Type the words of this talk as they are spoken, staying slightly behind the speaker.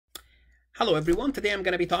Hello everyone, today I'm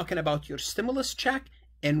going to be talking about your stimulus check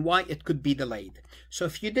and why it could be delayed. So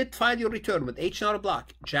if you did file your return with H&R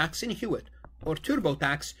Block, Jackson Hewitt, or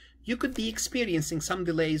TurboTax, you could be experiencing some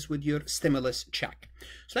delays with your stimulus check.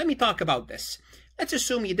 So let me talk about this. Let's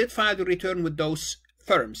assume you did file your return with those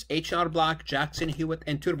firms, H&R Block, Jackson Hewitt,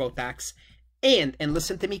 and TurboTax, and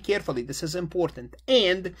listen to me carefully, this is important,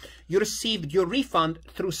 and you received your refund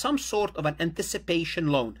through some sort of an anticipation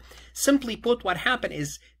loan. Simply put, what happened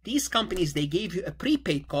is these companies, they gave you a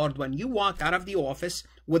prepaid card when you walked out of the office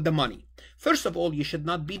with the money. First of all, you should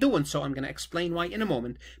not be doing so. I'm going to explain why in a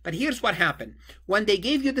moment. But here's what happened. When they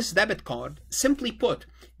gave you this debit card, simply put,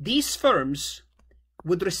 these firms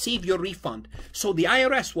would receive your refund. So the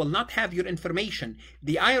IRS will not have your information.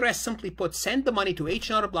 The IRS simply put, send the money to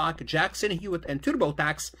H&R Block, Jackson Hewitt, and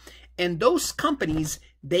TurboTax, and those companies,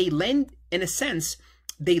 they lend, in a sense,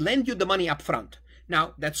 they lend you the money up front.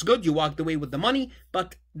 Now, that's good, you walked away with the money,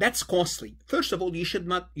 but that's costly. First of all, you should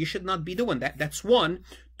not be doing that. That's one.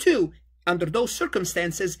 Two, under those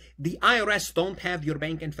circumstances, the IRS don't have your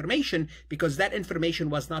bank information because that information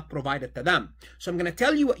was not provided to them. So I'm going to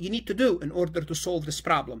tell you what you need to do in order to solve this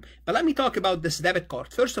problem. But let me talk about this debit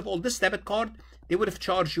card. First of all, this debit card, they would have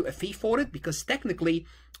charged you a fee for it because technically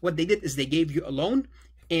what they did is they gave you a loan,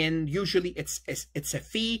 and usually it's a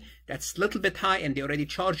fee that's a little bit high, and they already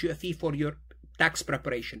charge you a fee for your tax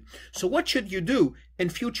preparation. So what should you do in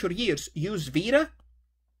future years? Use VITA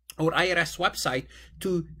or IRS website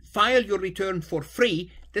to file your return for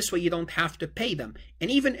free. This way you don't have to pay them. And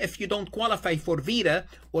even if you don't qualify for VITA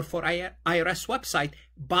or for IRS website,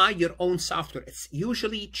 buy your own software. It's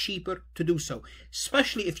usually cheaper to do so,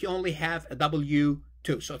 especially if you only have a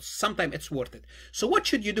W-2. So sometimes it's worth it. So what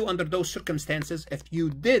should you do under those circumstances if you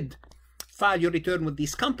did file your return with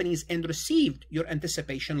these companies and received your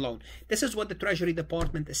anticipation loan? This is what the Treasury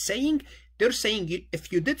Department is saying. They're saying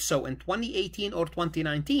if you did so in 2018 or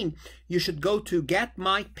 2019, you should go to Get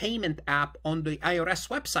My Payment app on the IRS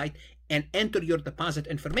website and enter your deposit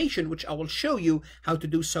information, which I will show you how to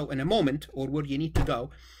do so in a moment, or where you need to go.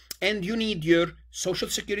 And you need your social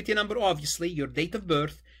security number, obviously, your date of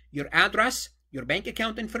birth, your address, your bank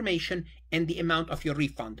account information, and the amount of your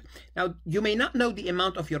refund. Now, you may not know the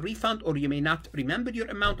amount of your refund, or you may not remember your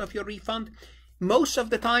amount of your refund. Most of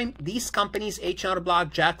the time, these companies, H&R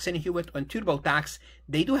Block, Jackson Hewitt, and TurboTax,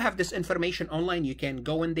 they do have this information online. You can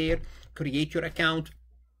go in there, create your account,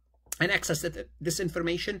 and access this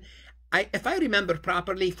information. If I remember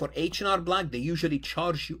properly, for H&R Block, they usually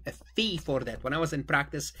charge you a fee for that. When I was in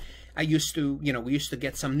practice, I used to, we used to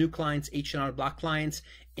get some new clients, H&R Block clients,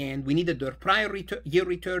 and we needed their prior year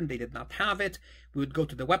return. They did not have it. We would go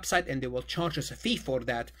to the website and they will charge us a fee for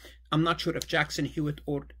that. I'm not sure if Jackson Hewitt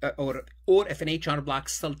or if an H&R Block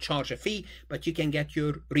still charge a fee, but you can get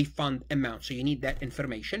your refund amount. So you need that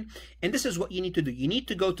information. And this is what you need to do. You need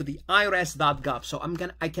to go to the irs.gov. So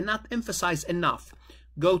I cannot emphasize enough.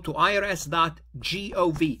 Go to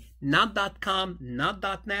irs.gov, not .com,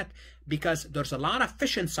 not .net, because there's a lot of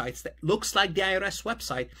phishing sites that looks like the IRS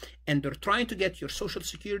website, and they're trying to get your social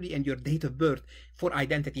security and your date of birth for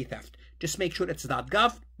identity theft. Just make sure it's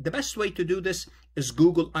 .gov. The best way to do this is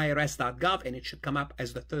Google irs.gov, and it should come up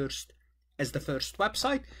as the first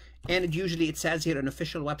website. And usually it says here an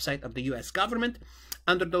official website of the US government.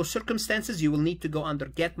 Under those circumstances, you will need to go under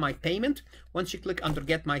Get My Payment. Once you click under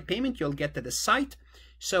Get My Payment, you'll get to the site.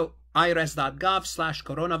 So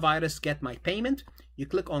irs.gov/coronavirus Get My Payment. You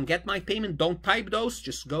click on Get My Payment. Don't type those.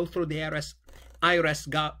 Just go through the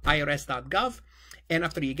irs.gov. And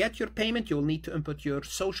after you get your payment, you'll need to input your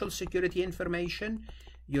social security information,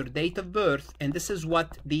 your date of birth, and this is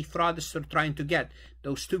what the fraudsters are trying to get.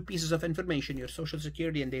 Those two pieces of information, your social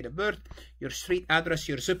security and date of birth, your street address,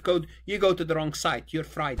 your zip code. You go to the wrong site. You're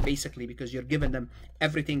fried, basically, because you're giving them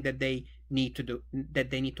everything that they need to do, that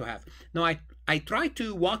they need to have. Now, I try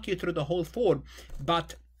to walk you through the whole form,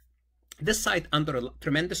 but this site under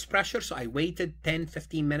tremendous pressure, so I waited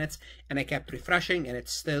 10-15 minutes and I kept refreshing, and it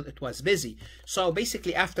was busy. So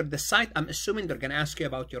basically, after the site, I'm assuming they're going to ask you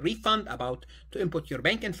about your refund, to input your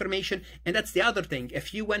bank information. And that's the other thing.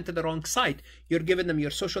 If you went to the wrong site, you're giving them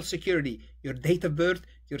your social security, your date of birth,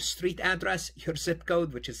 your street address, your zip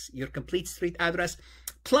code, which is your complete street address,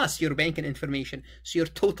 plus your banking information. So you're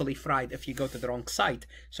totally fried if you go to the wrong site.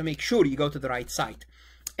 So make sure you go to the right site,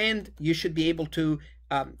 and you should be able to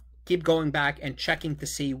keep going back and checking to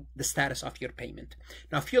see the status of your payment.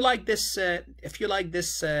 Now, if you like this video,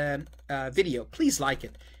 please like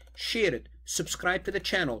it, share it, subscribe to the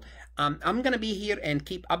channel. I'm gonna be here and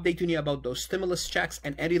keep updating you about those stimulus checks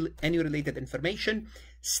and any related information.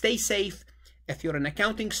 Stay safe. If you're an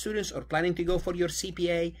accounting student or planning to go for your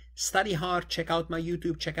CPA, study hard, check out my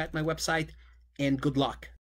YouTube, check out my website, and good luck.